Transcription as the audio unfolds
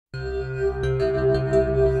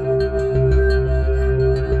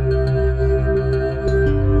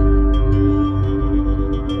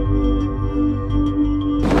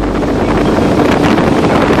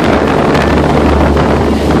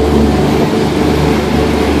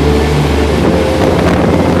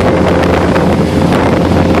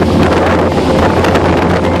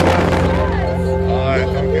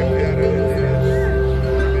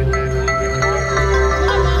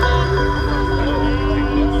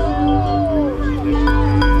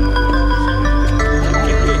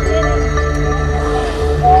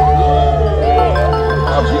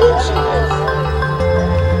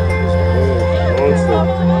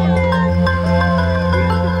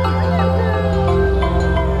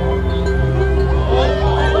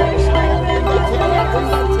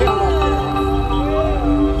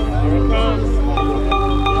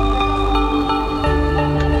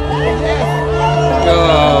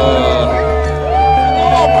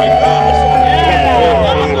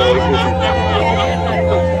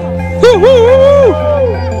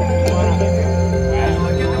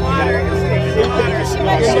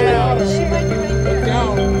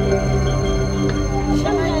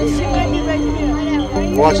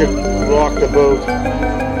Watch it rock the boat.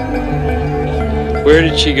 Where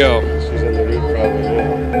did she go? She's underneath probably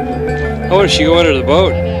now. Oh, did she go under the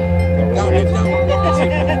boat? Underneath the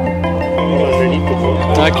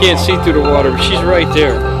boat. I can't see through the water, but she's right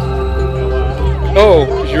there. Oh,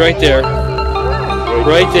 she's right there.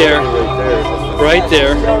 Right there. Right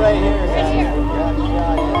there.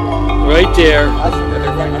 Right there.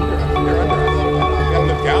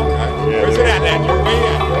 Where's it at, Ed? You're way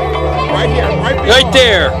in. Right here, right below. Right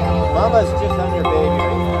there. Mama's just on your baby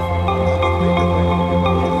right now.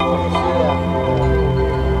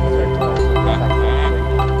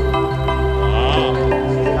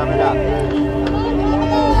 Coming up.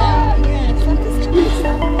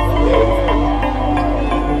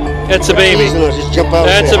 That's a baby. Just jump out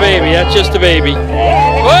That's a there. baby. That's just a baby.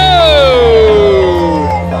 Whoa!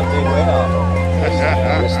 A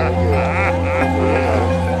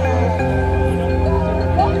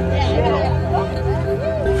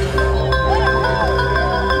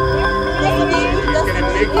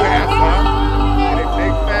big whale. Big fast, huh?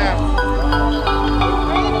 Big fast.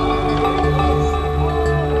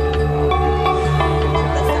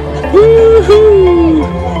 Woohoo!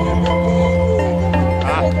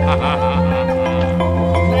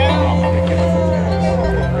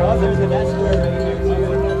 Oh, there's an estuary right here too.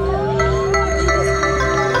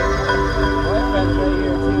 Boyfriend's right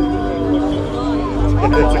here too.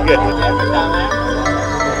 That's good. Down there.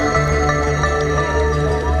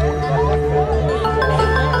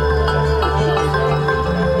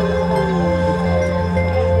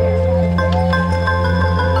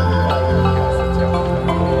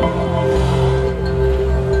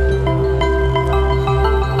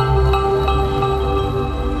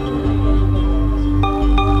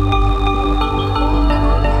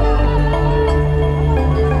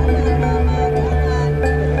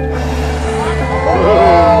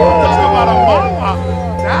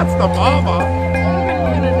 That's the mama.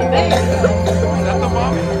 Is that the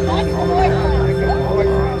mommy?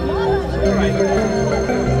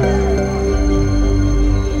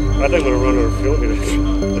 I think I'm going to run out of film here.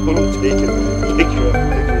 I'm going to take a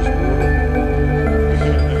picture.